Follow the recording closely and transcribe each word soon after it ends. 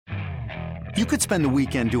You could spend the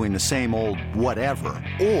weekend doing the same old whatever,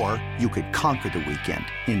 or you could conquer the weekend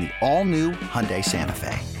in the all-new Hyundai Santa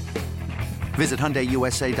Fe. Visit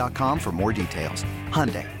HyundaiUSA.com for more details.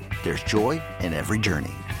 Hyundai, there's joy in every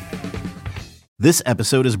journey. This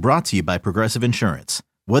episode is brought to you by Progressive Insurance.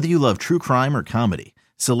 Whether you love true crime or comedy,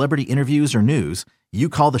 celebrity interviews or news, you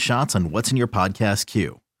call the shots on what's in your podcast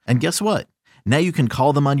queue. And guess what? Now you can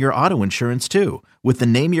call them on your auto insurance too with the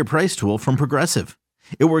Name Your Price tool from Progressive.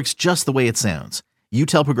 It works just the way it sounds. You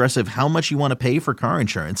tell Progressive how much you want to pay for car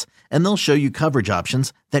insurance, and they'll show you coverage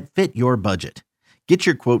options that fit your budget. Get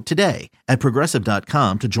your quote today at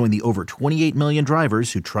Progressive.com to join the over 28 million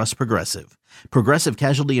drivers who trust Progressive. Progressive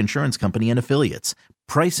Casualty Insurance Company and Affiliates.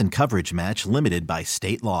 Price and coverage match limited by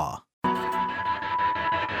state law. Keenan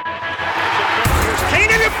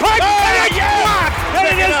and Pike, and it's blocked,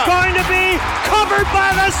 and it is going to be covered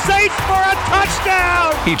by the Saints for a touchdown.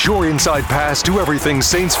 It's your inside pass to everything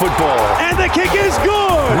Saints football. And the kick is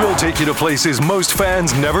good. We'll take you to places most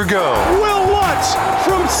fans never go. Will Lutz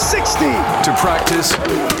from 60. To practice,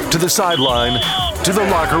 to the sideline, to the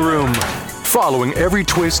locker room. Following every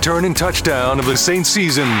twist, turn, and touchdown of the Saints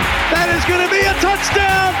season. That is going to be a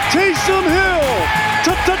touchdown. Taysom Hill.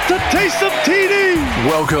 Taysom TD.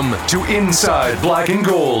 Welcome to Inside Black and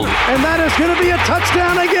Gold. And that is going to be a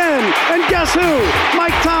touchdown again. And guess who?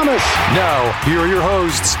 Mike Thomas. Now, here are your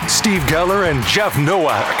hosts, Steve Geller and Jeff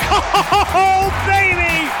Nowak. Oh, baby!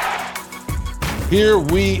 Here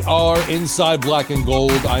we are inside Black and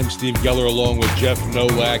Gold. I'm Steve Geller along with Jeff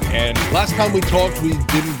Nowak. And last time we talked, we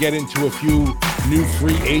didn't get into a few new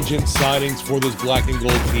free agent signings for this Black and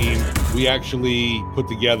Gold team. We actually put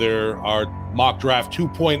together our mock draft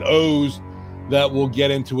 2.0s that we'll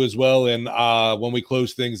get into as well. And when we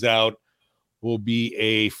close things out, will be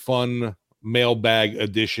a fun mailbag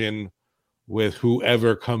edition with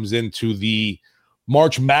whoever comes into the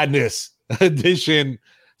March Madness edition,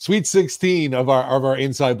 Sweet 16 of our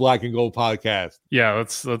Inside Black and Gold podcast. Yeah,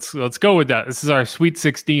 let's go with that. This is our Sweet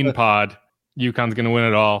 16 pod. UConn's going to win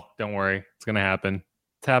it all. Don't worry. It's going to happen.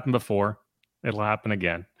 It's happened before. It'll happen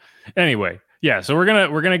again. Anyway, yeah, so we're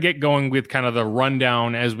going to get going with kind of the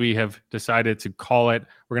rundown as we have decided to call it.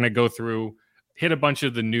 We're going to go through, hit a bunch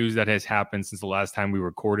of the news that has happened since the last time we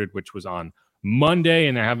recorded, which was on Monday,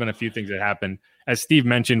 and there have been a few things that happened. As Steve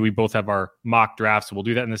mentioned, we both have our mock drafts, so we'll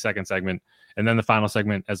do that in the second segment. And then the final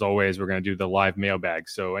segment, as always, we're going to do the live mailbag.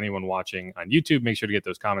 So anyone watching on YouTube, make sure to get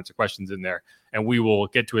those comments or questions in there, and we will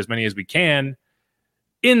get to as many as we can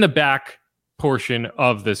in the back portion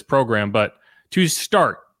of this program. But to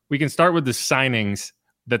start, we can start with the signings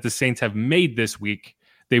that the Saints have made this week.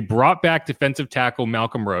 They brought back defensive tackle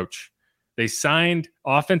Malcolm Roach. They signed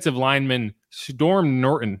offensive lineman Storm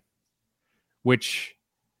Norton, which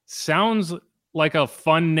sounds like a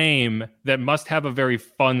fun name that must have a very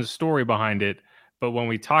fun story behind it. But when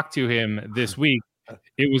we talked to him this week,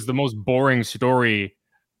 it was the most boring story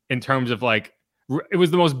in terms of it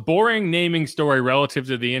was the most boring naming story relative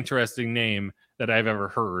to the interesting name that I've ever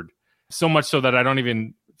heard. So much so that I don't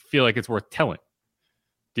even feel like it's worth telling.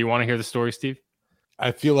 Do you want to hear the story, Steve?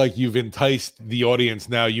 I feel like you've enticed the audience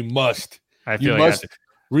now. You must Yeah.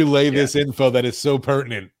 relay this info that is so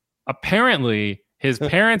pertinent. Apparently, his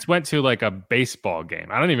parents went to a baseball game.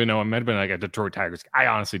 I don't even know. It might have been a Detroit Tigers. I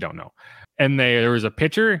honestly don't know. And there was a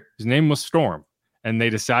pitcher. His name was Storm. And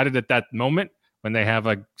they decided at that moment, when they have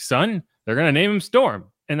a son, they're going to name him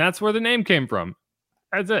Storm. And that's where the name came from.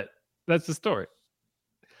 That's it. That's the story.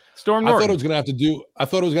 Storm Norton. I thought it was going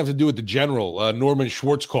to have to do with the general, Norman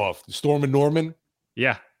Schwarzkopf. Storm and Norman.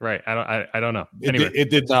 Yeah, right. I don't know. Anyway.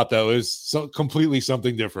 It did not, though. It was completely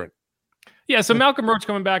something different. Yeah, so Malcolm Roach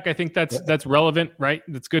coming back, I think that's relevant, right?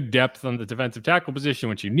 That's good depth on the defensive tackle position,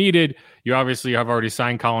 which you needed. You obviously have already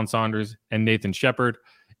signed Colin Saunders and Nathan Shepard,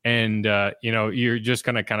 and you're just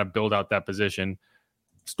going to kind of build out that position.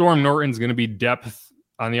 Storm Norton's going to be depth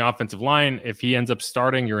on the offensive line. If he ends up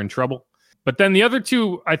starting, you're in trouble. But then the other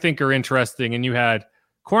two, I think, are interesting, and you had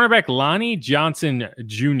cornerback Lonnie Johnson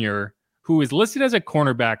Jr., who is listed as a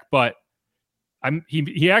cornerback, but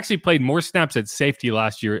he actually played more snaps at safety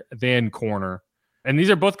last year than corner. And these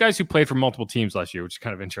are both guys who played for multiple teams last year, which is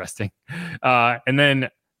kind of interesting. And then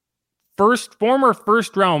former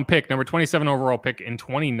first round pick, number 27 overall pick in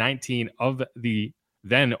 2019 of the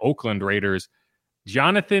then Oakland Raiders,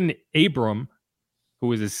 Jonathan Abram, who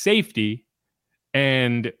was a safety.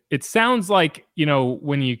 And it sounds like,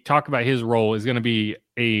 when you talk about his role, is going to be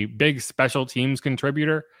a big special teams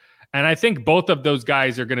contributor. And I think both of those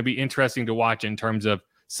guys are going to be interesting to watch in terms of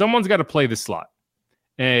someone's got to play the slot.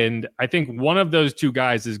 And I think one of those two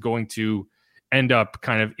guys is going to end up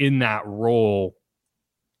kind of in that role,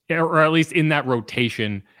 or at least in that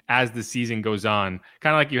rotation as the season goes on,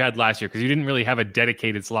 kind of like you had last year, because you didn't really have a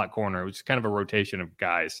dedicated slot corner. It was kind of a rotation of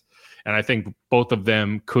guys. And I think both of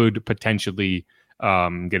them could potentially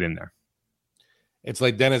get in there. It's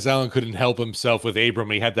like Dennis Allen couldn't help himself with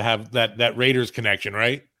Abram. He had to have that Raiders connection,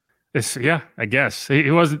 right? Yeah, I guess.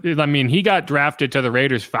 He wasn't. I mean, he got drafted to the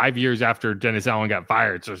Raiders 5 years after Dennis Allen got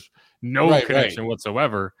fired. So there's no connection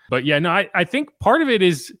whatsoever. But yeah, no, I think part of it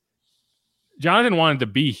is Jonathan wanted to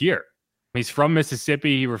be here. He's from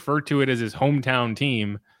Mississippi. He referred to it as his hometown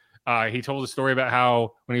team. He told a story about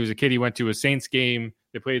how when he was a kid, he went to a Saints game.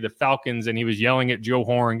 They played the Falcons, and he was yelling at Joe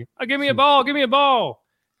Horn, give me a ball, give me a ball.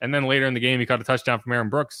 And then later in the game, he caught a touchdown from Aaron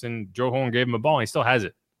Brooks, and Joe Horn gave him a ball, and he still has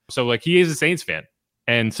it. So, like, he is a Saints fan.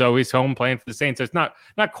 And so he's home playing for the Saints. So it's not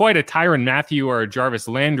quite a Tyrann Mathieu or a Jarvis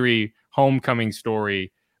Landry homecoming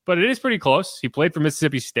story, but it is pretty close. He played for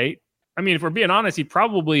Mississippi State. I mean, if we're being honest, he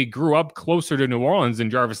probably grew up closer to New Orleans than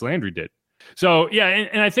Jarvis Landry did. So, yeah,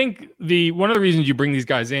 and I think one of the reasons you bring these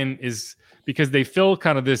guys in is because they fill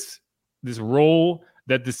kind of this role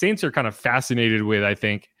that the Saints are kind of fascinated with, I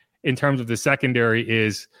think, in terms of the secondary,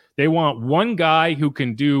 is they want one guy who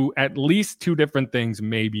can do at least two different things,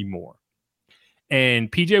 maybe more.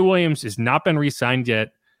 And PJ Williams has not been re-signed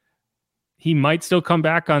yet. He might still come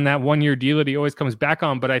back on that 1-year deal that he always comes back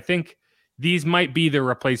on, but I think these might be the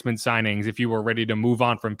replacement signings if you were ready to move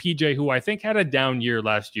on from PJ, who I think had a down year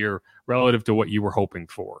last year relative to what you were hoping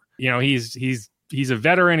for. You know, he's a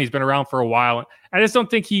veteran. He's been around for a while. I just don't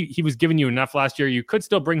think he was giving you enough last year. You could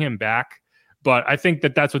still bring him back, but I think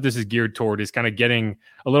that's what this is geared toward, is kind of getting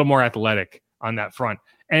a little more athletic on that front.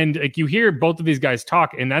 And like, you hear both of these guys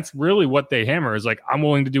talk, and that's really what they hammer, is like, I'm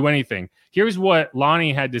willing to do anything. Here's what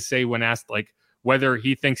Lonnie had to say when asked like whether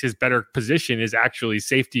he thinks his better position is actually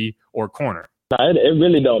safety or corner. It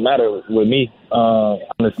really don't matter with me.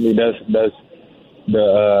 Honestly, that's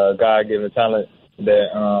the God-given talent that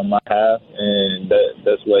I have, and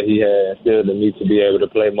that's what he had instilled in me, to be able to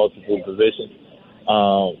play multiple positions,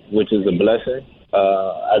 which is a blessing.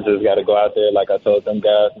 I just got to go out there, like I told them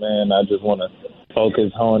guys, man. I just want to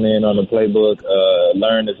focus, hone in on the playbook,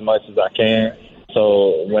 learn as much as I can.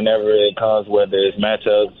 So whenever it comes, whether it's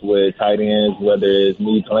matchups with tight ends, whether it's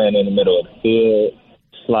me playing in the middle of the field,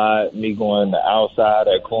 slide, me going the outside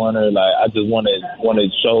at corner, like, I just want to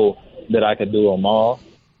show that I can do them all,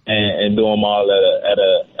 and do them all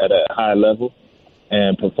at a high level,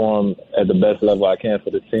 and perform at the best level I can for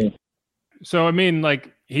the team. So, I mean,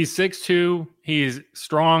 like, he's 6'2", he's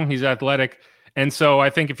strong, he's athletic. And so I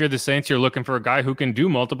think if you're the Saints, you're looking for a guy who can do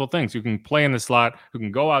multiple things, who can play in the slot, who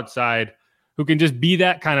can go outside, who can just be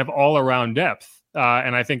that kind of all-around depth.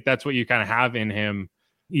 And I think that's what you kind of have in him,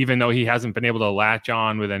 even though he hasn't been able to latch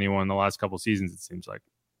on with anyone the last couple of seasons, it seems like.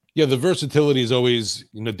 Yeah, the versatility is always,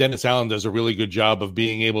 Dennis Allen does a really good job of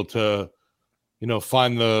being able to,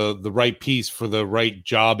 find the right piece for the right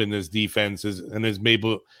job in this defense, and has made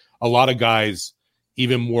a lot of guys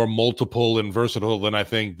even more multiple and versatile than I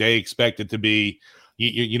think they expect it to be.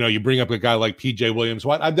 You bring up a guy like PJ Williams.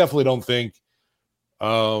 Well, I definitely don't think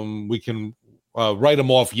we can write him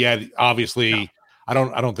off yet. Obviously,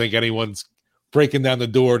 no. I don't think anyone's breaking down the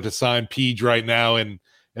door to sign Page right now, and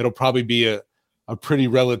it'll probably be a pretty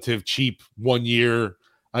relative cheap 1 year,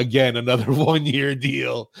 again, another 1 year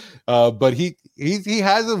deal. But he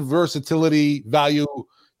has a versatility value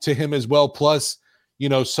to him as well. Plus,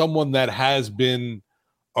 someone that has been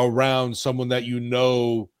around, someone that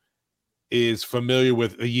is familiar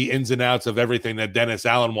with the ins and outs of everything that Dennis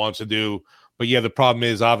Allen wants to do. But yeah, the problem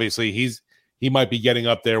is, obviously, he might be getting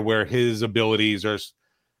up there where his abilities are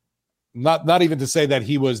not even to say that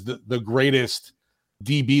he was the greatest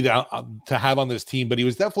DB to have on this team, but he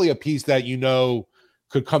was definitely a piece that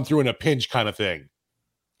could come through in a pinch kind of thing.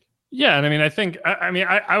 Yeah, and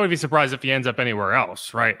I would be surprised if he ends up anywhere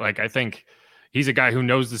else, right? Like, I think he's a guy who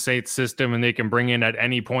knows the Saints system and they can bring in at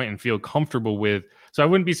any point and feel comfortable with. So I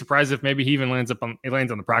wouldn't be surprised if maybe he even lands on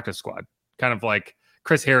the practice squad, kind of like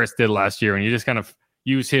Chris Harris did last year, and you just kind of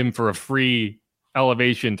use him for a free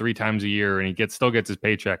elevation 3 times a year, and he still gets his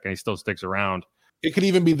paycheck and he still sticks around. It could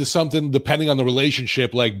even be something depending on the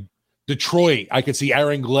relationship, like Detroit. I could see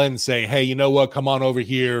Aaron Glenn saying, "Hey, you know what? Come on over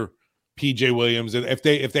here, PJ Williams." And if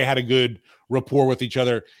they had a good rapport with each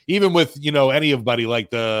other, even with anybody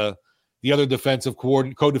like the other co-defensive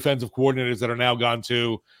coordinators that are now gone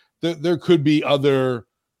too, there could be other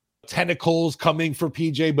tentacles coming for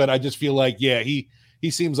PJ. But I just feel like, yeah, he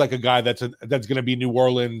seems like a guy that's going to be New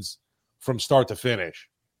Orleans from start to finish.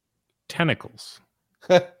 Tentacles.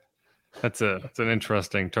 That's an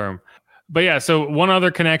interesting term. But yeah, so one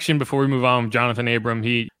other connection before we move on, Jonathan Abram.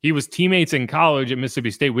 He was teammates in college at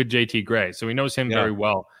Mississippi State with JT Gray, so he knows him very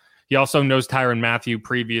well. He also knows Tyrann Mathieu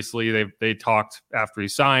previously. They talked after he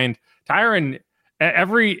signed. Tyrann,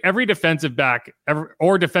 every defensive back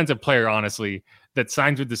or defensive player, honestly, that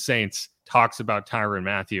signs with the Saints talks about Tyrann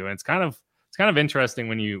Mathieu. And it's kind of interesting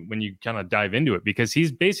when you kind of dive into it, because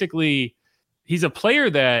he's a player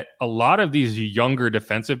that a lot of these younger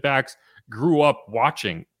defensive backs grew up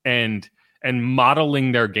watching and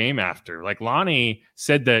modeling their game after. Like Lonnie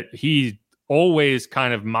said that he always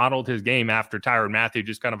kind of modeled his game after Tyrann Mathieu,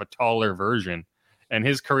 just kind of a taller version. And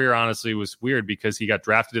his career honestly was weird because he got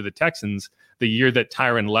drafted to the Texans the year that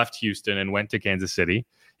Tyrann left Houston and went to Kansas City.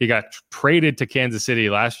 He got traded to Kansas City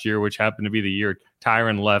last year, which happened to be the year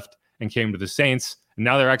Tyrann left and came to the Saints. And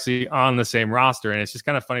now they're actually on the same roster. And it's just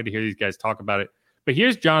kind of funny to hear these guys talk about it. But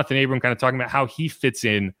here's Johnathan Abram kind of talking about how he fits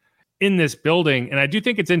in this building. And I do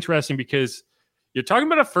think it's interesting because you're talking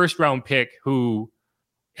about a first round pick who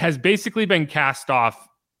has basically been cast off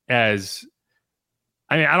as,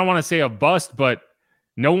 I mean, I don't want to say a bust, but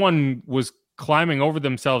no one was climbing over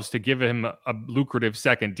themselves to give him a lucrative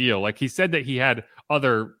second deal. Like he said that he had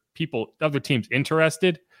other teams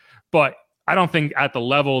interested, but I don't think at the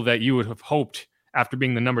level that you would have hoped after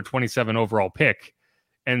being the number 27 overall pick.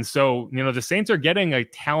 And so, the Saints are getting a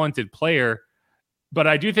talented player, but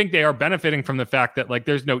I do think they are benefiting from the fact that like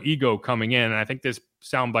there's no ego coming in. And I think this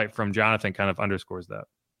soundbite from Johnathan kind of underscores that.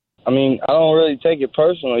 I mean, I don't really take it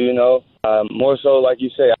personal, more so, like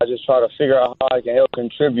you say, I just try to figure out how I can help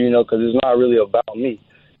contribute, because it's not really about me.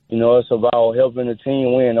 It's about helping the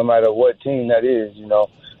team win, no matter what team that is,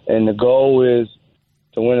 and the goal is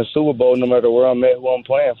to win a Super Bowl no matter where I'm at, who I'm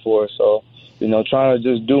playing for. So, trying to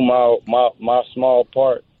just do my small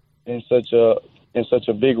part in such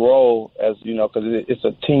a big role as, because it's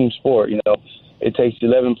a team sport, It takes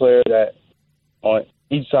 11 players that on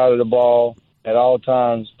each side of the ball at all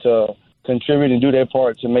times to contribute and do their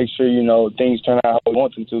part to make sure, things turn out how we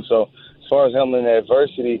want them to. So as far as handling the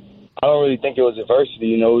adversity, I don't really think it was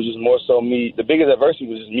adversity, it was just more so me. The biggest adversity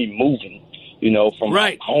was just me moving, from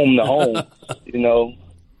home to home,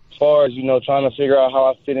 as far as, trying to figure out how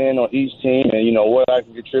I fit in on each team and, what I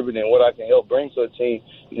can contribute and what I can help bring to a team,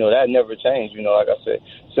 that never changed. Like I said,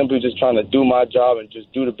 simply just trying to do my job and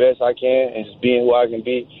just do the best I can and just being who I can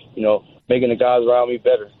be, making the guys around me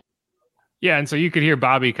better. Yeah, and so you could hear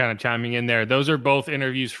Bobby kind of chiming in there. Those are both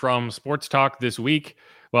interviews from Sports Talk this week.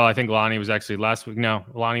 Well, I think Lonnie was actually last week. No,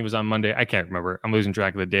 Lonnie was on Monday. I can't remember. I'm losing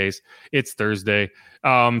track of the days. It's Thursday.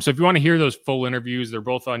 So if you want to hear those full interviews, they're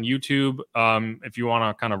both on YouTube. If you want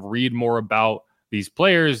to kind of read more about these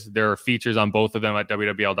players, there are features on both of them at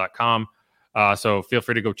WWL.com. So feel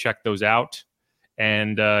free to go check those out.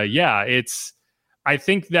 And I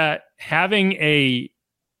think that having a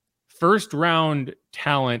first round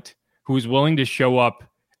talent who's willing to show up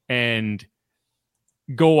and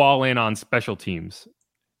go all in on special teams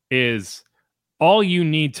is all you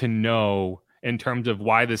need to know in terms of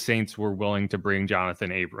why the Saints were willing to bring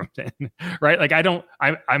Johnathan Abrams in, right? Like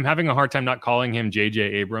I'm having a hard time not calling him JJ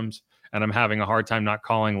Abrams, and I'm having a hard time not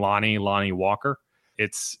calling Lonnie Walker.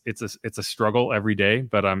 It's a struggle every day,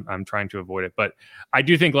 but I'm trying to avoid it. But I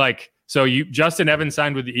do think Justin Evans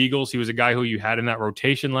signed with the Eagles. He was a guy who you had in that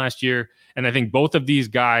rotation last year. And I think both of these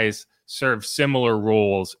guys serve similar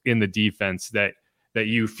roles in the defense that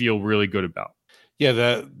you feel really good about. Yeah,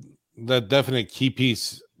 the definite key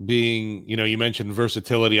piece being, you mentioned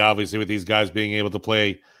versatility, obviously, with these guys being able to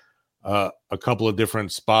play a couple of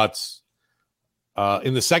different spots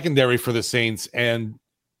in the secondary for the Saints. And,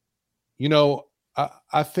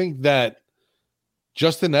 I think that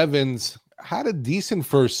Justin Evans had a decent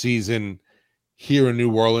first season here in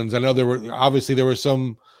New Orleans. I know there were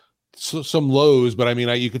some lows, but I mean,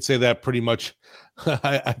 you could say that pretty much.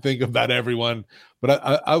 I think about everyone, but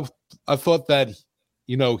I thought that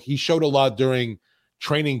he showed a lot during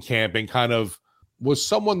training camp and kind of was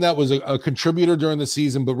someone that was a contributor during the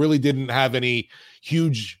season, but really didn't have any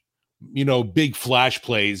huge, big flash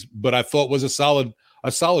plays. But I thought was a solid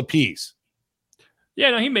piece.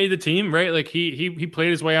 Yeah, no, he made the team, right? Like he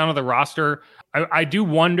played his way onto the roster. I do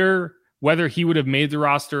wonder whether he would have made the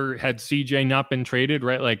roster had CJ not been traded,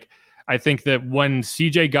 right? Like, I think that when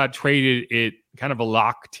CJ got traded, it kind of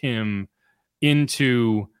locked him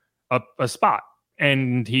into a spot.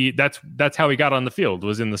 And that's how he got on the field,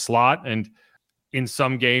 was in the slot. And in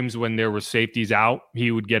some games when there were safeties out,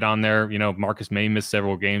 he would get on there. Marcus May missed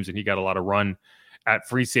several games and he got a lot of run at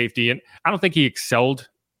free safety. And I don't think he excelled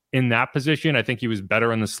in that position. I think he was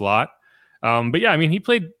better in the slot. But yeah, I mean, he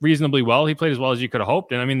played reasonably well. He played as well as you could have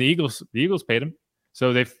hoped. And I mean, the Eagles paid him.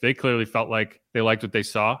 So they clearly felt like they liked what they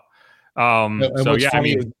saw. They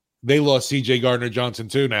lost CJ Gardner-Johnson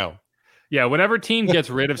too now. Yeah, whatever team gets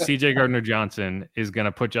rid of CJ Gardner-Johnson is going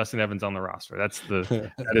to put Justin Evans on the roster. That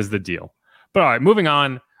is the deal. But all right, moving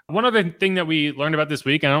on. One other thing that we learned about this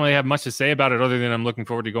week, I don't really have much to say about it other than I'm looking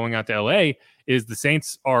forward to going out to LA, is the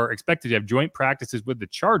Saints are expected to have joint practices with the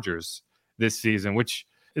Chargers this season, which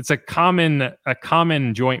it's a common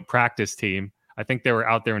joint practice team. I think they were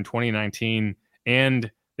out there in 2019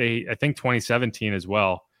 and I think 2017 as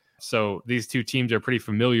well. So these two teams are pretty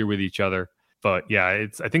familiar with each other. But yeah,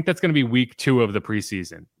 I think that's going to be week 2 of the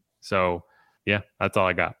preseason. So yeah, that's all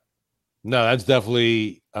I got. No, that's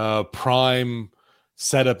definitely a prime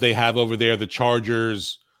setup they have over there. The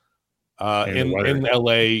Chargers in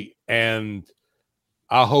LA, and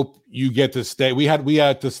I hope you get to stay. We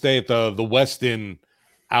had to stay at the Westin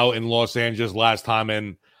out in Los Angeles last time,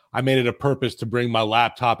 and I made it a purpose to bring my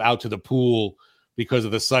laptop out to the pool because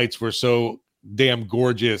of the sights were so damn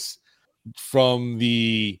gorgeous, from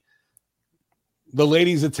the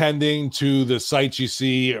ladies attending to the sights you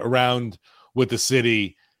see around with the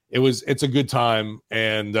city. It's a good time.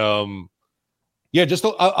 And I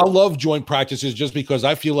love joint practices just because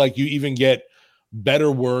I feel like you even get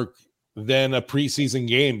better work than a preseason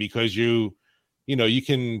game, because you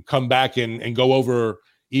can come back and go over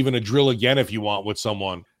even a drill again if you want with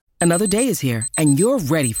someone. Another day is here and you're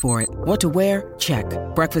ready for it. What to wear? Check.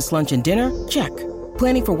 Breakfast, lunch, and dinner? Check.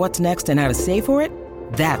 Planning for what's next and how to save for it?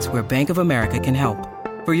 That's where Bank of America can help.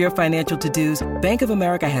 For your financial to-dos, Bank of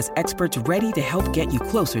America has experts ready to help get you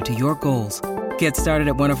closer to your goals. Get started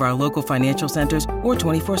at one of our local financial centers or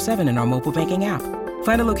 24/7 in our mobile banking app.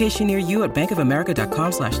 Find a location near you at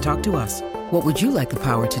bankofamerica.com/talktous. What would you like the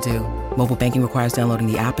power to do? Mobile banking requires downloading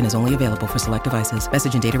the app and is only available for select devices.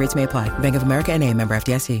 Message and data rates may apply. Bank of America NA, member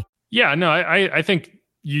FDIC. Yeah, no, I think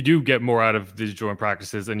you do get more out of these joint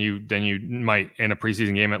practices than you might in a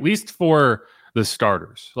preseason game, at least for the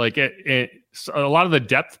starters. Like a lot of the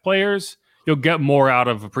depth players, you'll get more out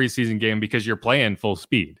of a preseason game because you're playing full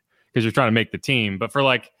speed, because you're trying to make the team. But for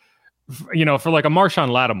a Marshawn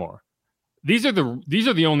Lattimore, these are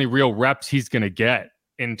the only real reps he's going to get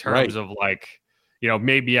in terms of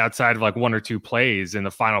maybe outside of 1 or 2 plays in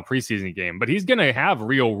the final preseason game. But he's going to have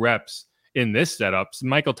real reps in this setup.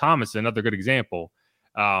 Michael Thomas, another good example.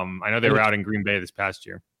 I know they were out in Green Bay this past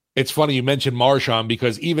year. It's funny you mentioned Marshawn,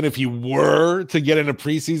 because even if he were to get in a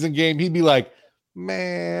preseason game, he'd be like,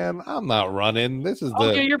 man, I'm not running. This is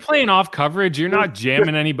you're playing off coverage. You're not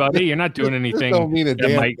jamming anybody. You're not doing anything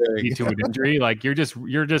that might lead to an injury. Like you're just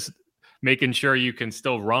making sure you can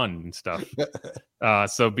still run and stuff.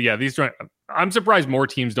 But yeah, I'm surprised more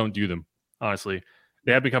teams don't do them. Honestly,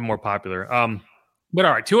 they have become more popular. But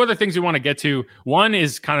all right, 2 other things we want to get to. One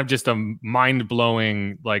is kind of just a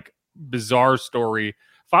mind-blowing, bizarre story.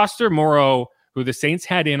 Foster Moreau, who the Saints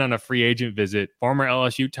had in on a free agent visit, former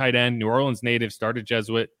LSU tight end, New Orleans native, started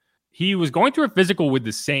Jesuit. He was going through a physical with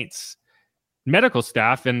the Saints medical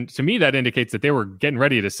staff, and to me that indicates that they were getting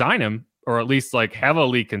ready to sign him, or at least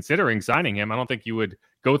heavily considering signing him. I don't think you would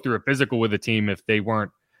go through a physical with a team if they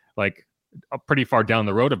weren't pretty far down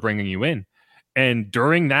the road of bringing you in. And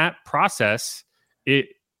during that process, it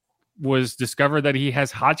was discovered that he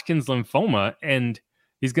has Hodgkin's lymphoma, and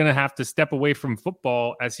he's going to have to step away from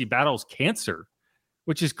football as he battles cancer,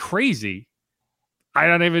 which is crazy.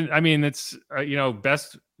 It's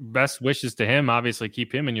best wishes to him. Obviously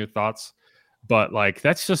keep him in your thoughts, but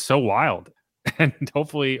that's just so wild. And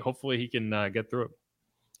hopefully he can get through it.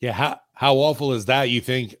 Yeah. How awful is that? You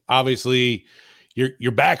think, obviously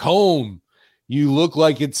you're back home. You look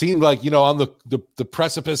like, it seemed like, on the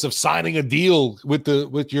precipice of signing a deal with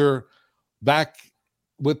your back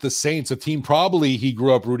with the Saints, a team probably he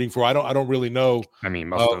grew up rooting for. I don't really know. I mean,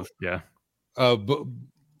 must have, yeah.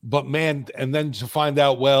 But man, and then to find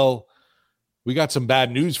out, well, we got some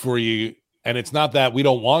bad news for you, and it's not that we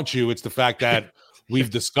don't want you; it's the fact that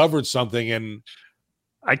we've discovered something. And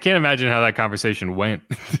I can't imagine how that conversation went.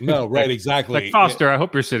 No, right? Exactly. Foster, I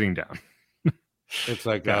hope you're sitting down. It's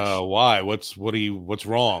why? What's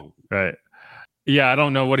wrong? Right. Yeah, I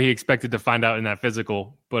don't know what he expected to find out in that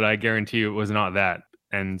physical, but I guarantee you it was not that.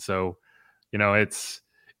 And so, it's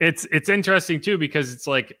interesting too, because it's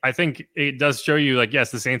I think it does show you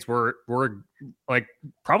yes, the Saints were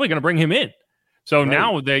probably going to bring him in. So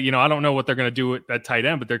now they, I don't know what they're going to do at tight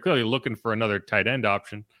end, but they're clearly looking for another tight end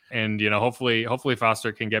option. And, hopefully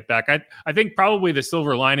Foster can get back. I think probably the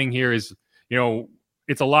silver lining here is,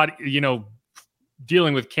 it's a lot,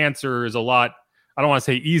 dealing with cancer is a lot, I don't want to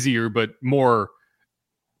say easier, but more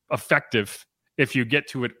effective if you get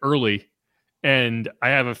to it early. And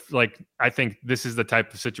I think this is the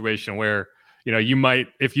type of situation where, you might,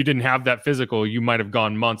 if you didn't have that physical, you might have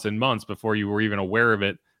gone months and months before you were even aware of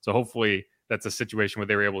it. So hopefully that's a situation where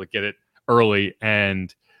they were able to get it early,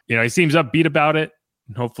 and he seems upbeat about it.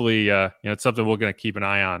 And hopefully, it's something we're going to keep an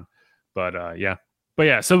eye on. But yeah.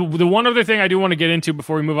 So the one other thing I do want to get into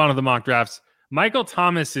before we move on to the mock drafts, Michael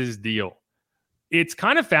Thomas's deal. It's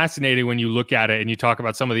kind of fascinating when you look at it and you talk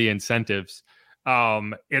about some of the incentives.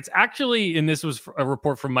 It's actually, and this was a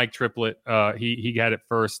report from Mike Triplett. He had it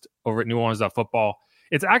first over at NewOrleans.football.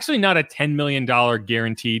 It's actually not a $10 million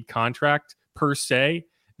guaranteed contract per se.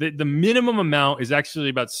 The minimum amount is actually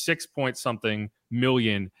about 6 point something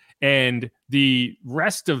million. And the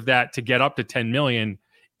rest of that to get up to 10 million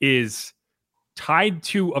is tied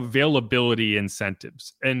to availability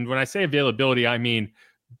incentives. And when I say availability, I mean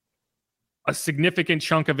a significant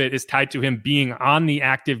chunk of it is tied to him being on the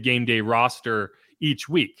active game day roster each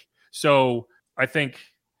week. So I think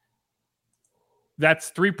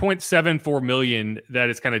that's 3.74 million that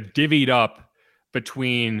is kind of divvied up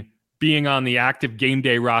between being on the active game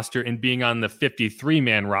day roster and being on the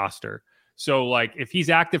 53-man roster. So like if he's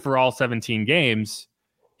active for all 17 games,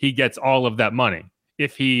 he gets all of that money.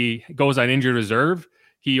 If he goes on injured reserve,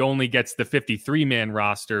 he only gets the 53-man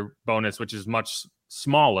roster bonus, which is much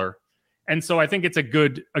smaller. And so I think it's a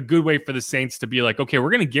good way for the Saints to be like, okay, we're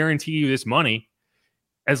going to guarantee you this money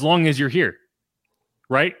as long as you're here,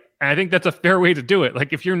 right? And I think that's a fair way to do it.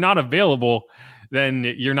 Like if you're not available,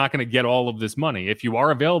 then you're not going to get all of this money. If you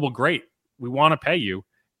are available, great. We want to pay you.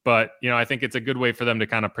 But, I think it's a good way for them to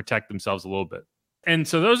kind of protect themselves a little bit. And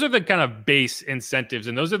so those are the kind of base incentives,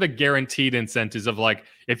 and those are the guaranteed incentives of like,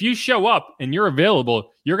 if you show up and you're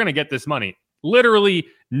available, you're going to get this money. Literally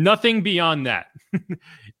nothing beyond that.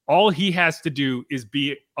 All he has to do is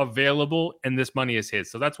be available and this money is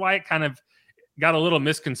his. So that's why it kind of got a little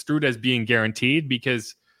misconstrued as being guaranteed,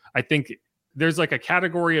 because I think there's like a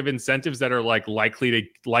category of incentives that are like likely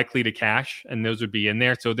to cash, and those would be in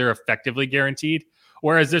there. So they're effectively guaranteed.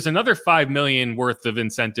 Whereas there's another $5 million worth of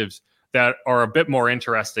incentives that are a bit more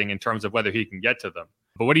interesting in terms of whether he can get to them.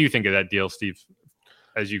 But what do you think of that deal, Steve,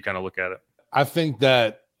 as you kind of look at it? I think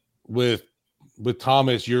that with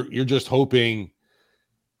Thomas, you're just hoping,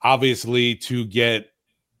 obviously, to get,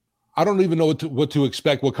 I don't even know what to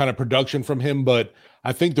expect, what kind of production from him, but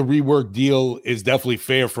I think the rework deal is definitely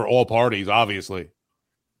fair for all parties, obviously.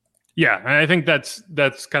 Yeah, and I think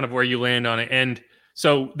that's kind of where you land on it. And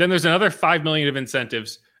so then there's another $5 million of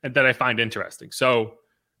incentives that I find interesting. So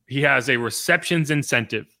he has a receptions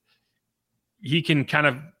incentive. He can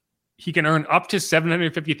earn up to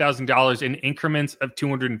 $750,000 in increments of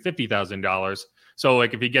 $250,000. So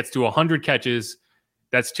like if he gets to 100 catches,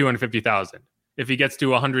 that's $250,000. If he gets to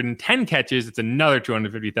 110 catches, it's another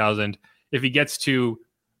 $250,000. If he gets to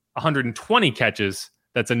 120 catches,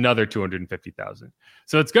 that's another $250,000.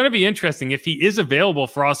 So it's going to be interesting if he is available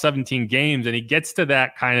for all 17 games and he gets to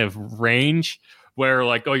that kind of range where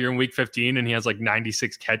like, oh, you're in week 15 and he has like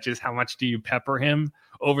 96 catches. How much do you pepper him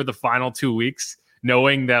over the final 2 weeks,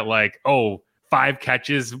 knowing that like, oh, 5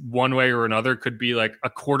 catches one way or another could be like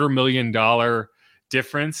 $250,000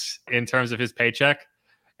 difference in terms of his paycheck?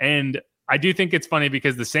 And I do think it's funny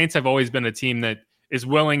because the Saints have always been a team that is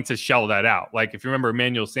willing to shell that out. Like if you remember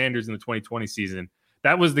Emmanuel Sanders in the 2020 season,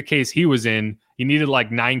 that was the case he was in. He needed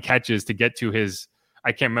like 9 catches to get to his,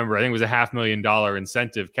 I can't remember, I think it was a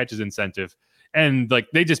 $500,000 catches incentive. And like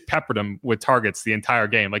they just peppered him with targets the entire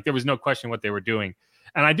game. Like there was no question what they were doing.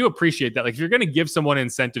 And I do appreciate that. Like if you're going to give someone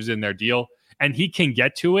incentives in their deal and he can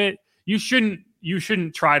get to it, you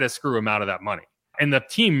shouldn't try to screw him out of that money. And the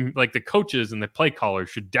team, like the coaches and the play callers,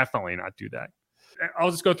 should definitely not do that.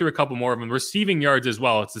 I'll just go through a couple more of them. Receiving yards as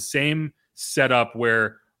well. It's the same setup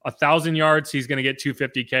where 1,000 yards, he's going to get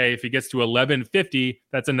 $250K. If he gets to 1,150,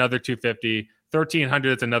 that's another $250. 1,300,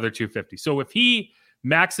 that's another $250. So if he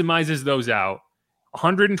maximizes those out,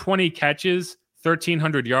 120 catches,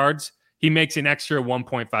 1,300 yards, he makes an extra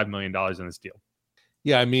 $1.5 million in this deal.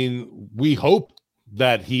 Yeah, I mean, we hope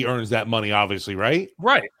that he earns that money, obviously, right?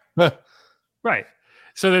 Right. Right.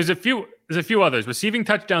 So there's a few others. Receiving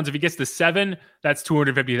touchdowns, if he gets to 7, that's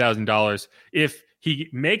 $250,000. If he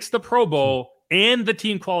makes the Pro Bowl and the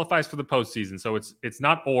team qualifies for the postseason, so it's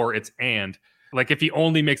not or, it's and. Like if he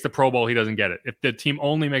only makes the Pro Bowl, he doesn't get it. If the team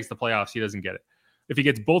only makes the playoffs, he doesn't get it. If he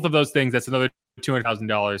gets both of those things, that's another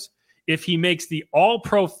 $200,000. If he makes the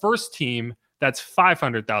All-Pro first team, that's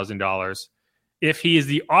 $500,000. If he is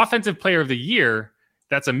the Offensive Player of the Year,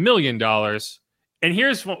 that's $1 million. And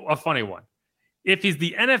here's a funny one. If he's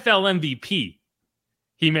the NFL MVP,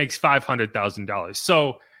 he makes $500,000.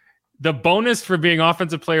 So the bonus for being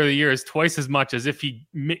Offensive Player of the Year is twice as much as if he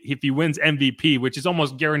wins MVP, which is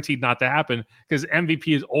almost guaranteed not to happen because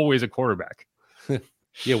MVP is always a quarterback.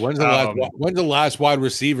 Yeah, when's the last wide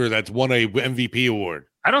receiver that's won a MVP award?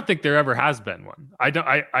 I don't think there ever has been one.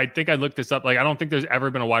 I think I looked this up. Like, I don't think there's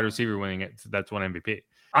ever been a wide receiver winning it. That's one MVP.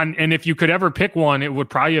 And if you could ever pick one, it would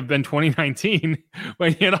probably have been 2019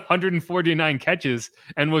 when he had 149 catches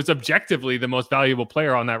and was objectively the most valuable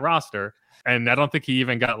player on that roster. And I don't think he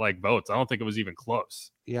even got like votes. I don't think it was even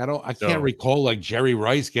close. Yeah, I can't recall like Jerry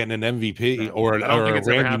Rice getting an MVP or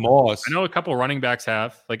Randy Moss. I know a couple running backs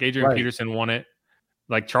have. Like Adrian Peterson won it.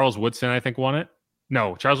 Like Charles Woodson, I think, won it.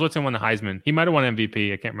 No, Charles Woodson won the Heisman. He might have won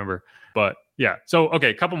MVP. I can't remember. But yeah. So, okay,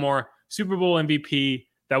 a couple more. Super Bowl MVP.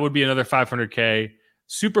 That would be another $500K.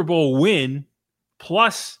 Super Bowl win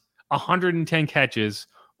plus 110 catches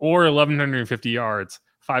or 1,150 yards,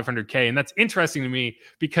 $500K. And that's interesting to me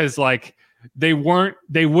because, like, they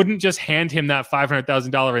wouldn't just hand him that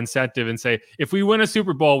 $500,000 incentive and say, if we win a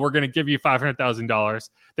Super Bowl, we're going to give you $500,000.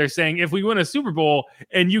 They're saying, if we win a Super Bowl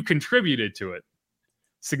and you contributed to it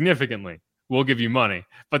significantly, we'll give you money.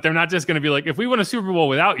 But they're not just going to be like, if we win a Super Bowl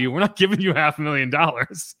without you, we're not giving you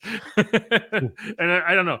 $500,000. And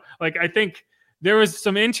I don't know. Like, I think there was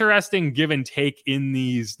some interesting give and take in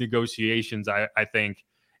these negotiations, I think.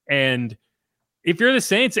 And if you're the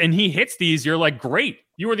Saints and he hits these, you're like, great.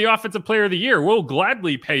 You were the offensive player of the year. We'll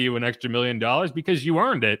gladly pay you an extra $1 million because you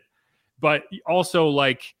earned it. But also,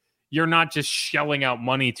 like, you're not just shelling out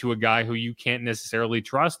money to a guy who you can't necessarily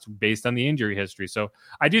trust based on the injury history. So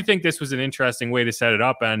I do think this was an interesting way to set it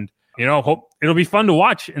up. And, hope it'll be fun to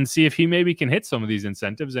watch and see if he maybe can hit some of these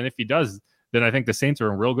incentives. And if he does, then I think the Saints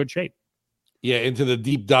are in real good shape. Yeah, into the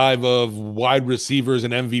deep dive of wide receivers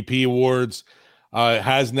and MVP awards.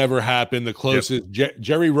 Has never happened. The closest,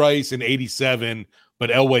 Jerry Rice in 87, but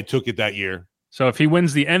Elway took it that year. So if he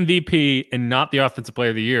wins the MVP and not the Offensive Player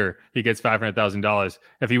of the Year, he gets $500,000.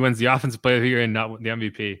 If he wins the Offensive Player of the Year and not the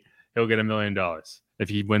MVP, he'll get $1 million. If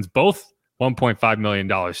he wins both, $1.5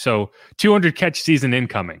 million. So 200 catch season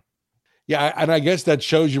incoming. Yeah, and I guess that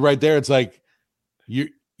shows you right there. It's like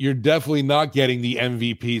you're definitely not getting the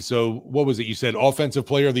MVP. So what was it? You said Offensive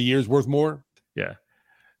Player of the Year is worth more? Yeah.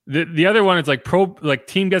 The other one is like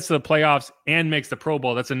team gets to the playoffs and makes the Pro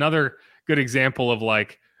Bowl. That's another good example of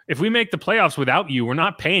like, if we make the playoffs without you, we're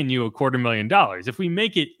not paying you $250,000. If we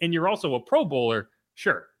make it and you're also a Pro Bowler,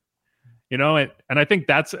 sure. And I think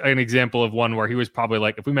that's an example of one where he was probably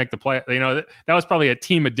like, if we make the play, that was probably a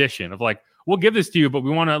team addition of like, we'll give this to you, but we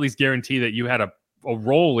want to at least guarantee that you had a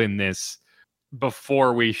role in this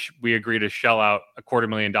before we agree to shell out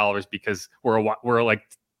 $250,000 because we're like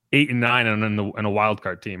 8 and 9 and in a wild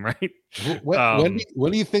card team, right? When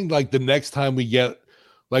do you think like the next time we get,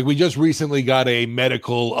 like we just recently got a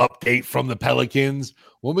medical update from the Pelicans,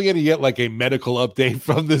 when are we going to get like a medical update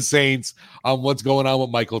from the Saints on what's going on with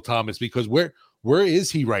Michael Thomas? Because where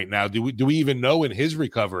is he right now? Do we even know in his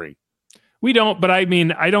recovery? We don't, but I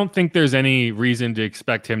mean, I don't think there's any reason to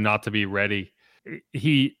expect him not to be ready.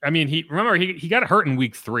 He got hurt in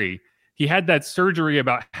week 3. He had that surgery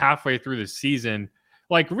about halfway through the season.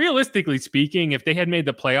 Like, realistically speaking, if they had made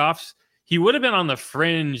the playoffs, he would have been on the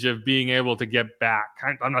fringe of being able to get back.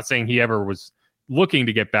 I'm not saying he ever was looking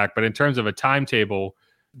to get back, but in terms of a timetable,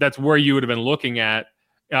 that's where you would have been looking at.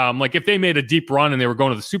 Like if they made a deep run and they were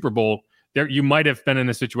going to the Super Bowl, you might have been in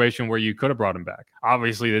a situation where you could have brought him back.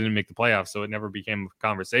 Obviously, they didn't make the playoffs, so it never became a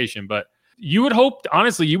conversation. But you would hope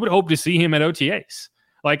to see him at OTAs.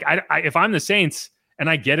 Like if I'm the Saints, and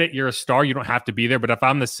I get it, you're a star, you don't have to be there. But if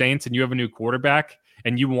I'm the Saints and you have a new quarterback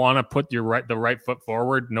and you want to put the right foot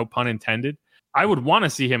forward, no pun intended, I would want to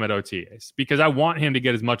see him at OTAs because I want him to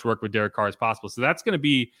get as much work with Derek Carr as possible. So that's going to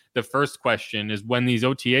be the first question: is when these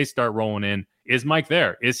OTAs start rolling in, is Mike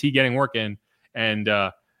there? Is he getting work in? And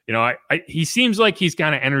he seems like he's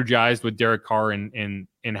kind of energized with Derek Carr in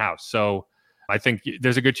house. So I think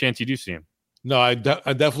there's a good chance you do see him. No, I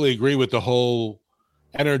definitely agree with the whole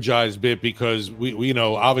energized bit because we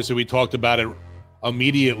obviously we talked about it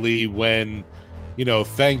immediately when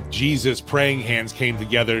thank Jesus praying hands came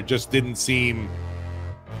together. It just didn't seem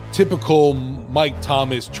typical Mike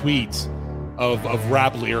Thomas tweets of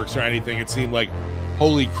rap lyrics or anything. It seemed like,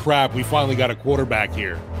 holy crap, we finally got a quarterback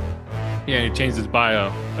here. Yeah, he changed his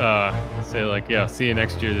bio. Say like, yeah, see you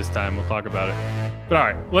next year this time. We'll talk about it. But all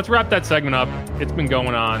right, let's wrap that segment up. It's been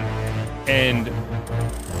going on. And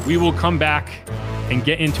we will come back and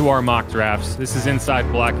get into our mock drafts. This is Inside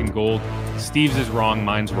Black and Gold. Steve's is wrong,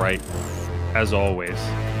 mine's right, as always.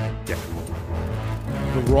 Yeah.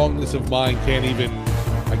 The wrongness of mine I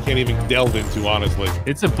can't even delve into, honestly.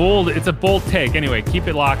 It's a bold take. Anyway, keep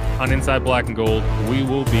it locked on Inside Black and Gold. We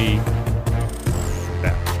will be